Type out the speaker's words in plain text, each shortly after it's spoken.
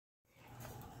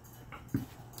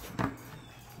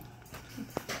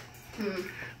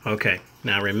Okay,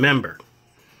 now remember,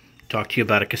 talk to you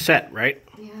about a cassette, right?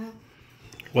 Yeah.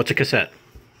 What's a cassette?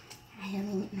 I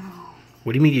don't know.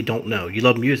 What do you mean you don't know? You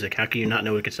love music. How can you not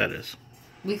know what a cassette is?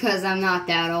 Because I'm not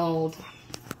that old.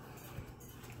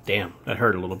 Damn, that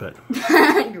hurt a little bit.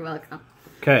 You're welcome.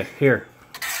 Okay, here.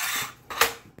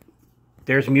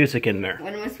 There's music in there.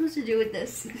 What am I supposed to do with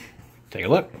this? Take a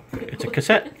look. It's a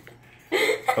cassette.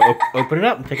 Open it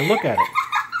up and take a look at it.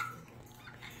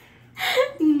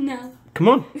 No. Come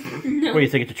on. No. What, do you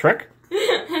think it's a trick?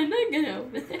 I'm not gonna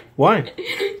open it. Why?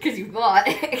 Because you thought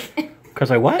it. Because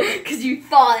I what? Because you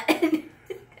thought it.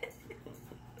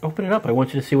 Open it up. I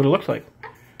want you to see what it looks like.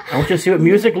 I want you to see what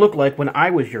music looked like when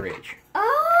I was your age.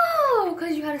 Oh,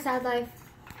 because you had a sad life.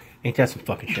 Ain't that some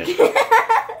fucking shit? What the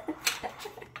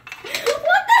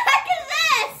heck is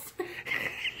this?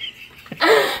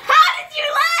 How did you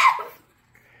live?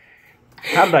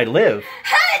 How did I live?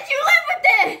 How did you live with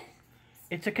this?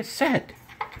 It's a cassette.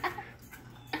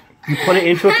 You put it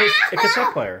into a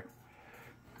cassette player.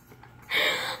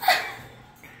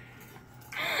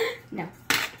 No.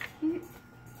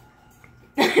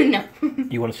 No.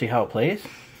 You want to see how it plays?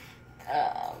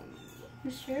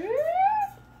 Sure.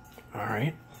 All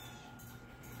right.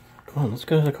 Come on, let's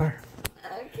go to the car.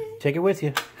 Okay. Take it with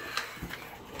you.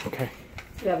 Okay.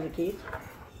 You have the keys?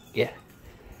 Yeah.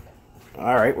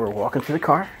 All right, we're walking to the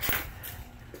car.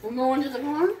 We're going to the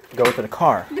car? Go to the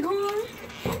car. The car?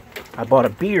 I bought a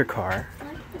beer car,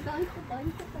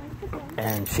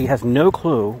 and she has no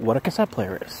clue what a cassette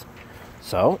player is.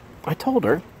 So I told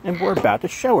her, and we're about to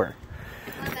show her.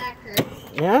 My back hurts.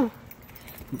 Yeah?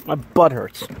 My butt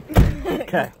hurts.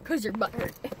 Okay. Because your butt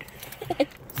hurt.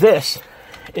 This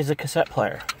is a cassette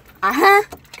player. Uh-huh.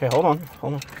 Okay, hold on.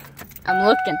 Hold on. I'm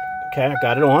looking. Okay, I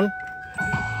got it on.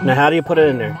 Now, how do you put it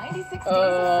in there?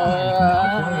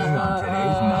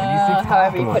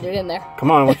 However you put it in there.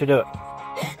 Come on, I want you to do it.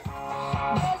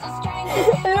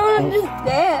 I don't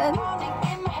understand.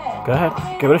 Go ahead.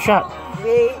 Give it a shot.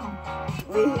 Wait.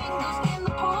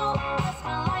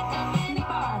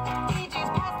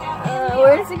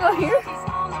 Where does it go here?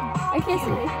 I can't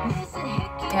see it.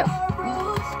 Yep.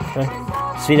 Okay.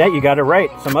 See that? You got it right.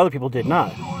 Some other people did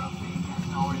not.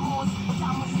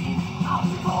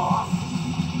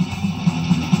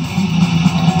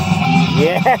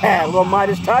 Yeah, a little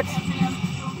Midas touch.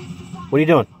 What are you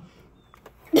doing?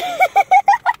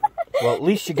 Well, at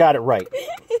least you got it right.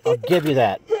 I'll give you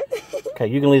that. Okay,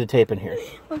 you can leave the tape in here.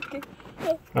 Okay.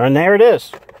 And there it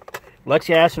is.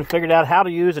 Lexi asked and figured out how to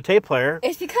use a tape player.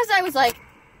 It's because I was like,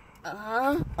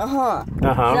 that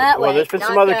Well, way, there's been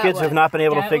some not other that kids who have way. not been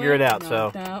able to That figure way, it out, not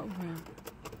so that way.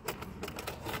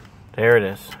 there it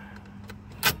is.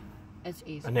 It's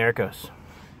easy. And there it goes.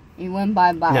 You win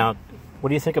bye-bye. Now, what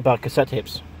do you think about cassette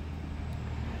tapes?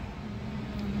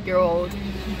 You're old.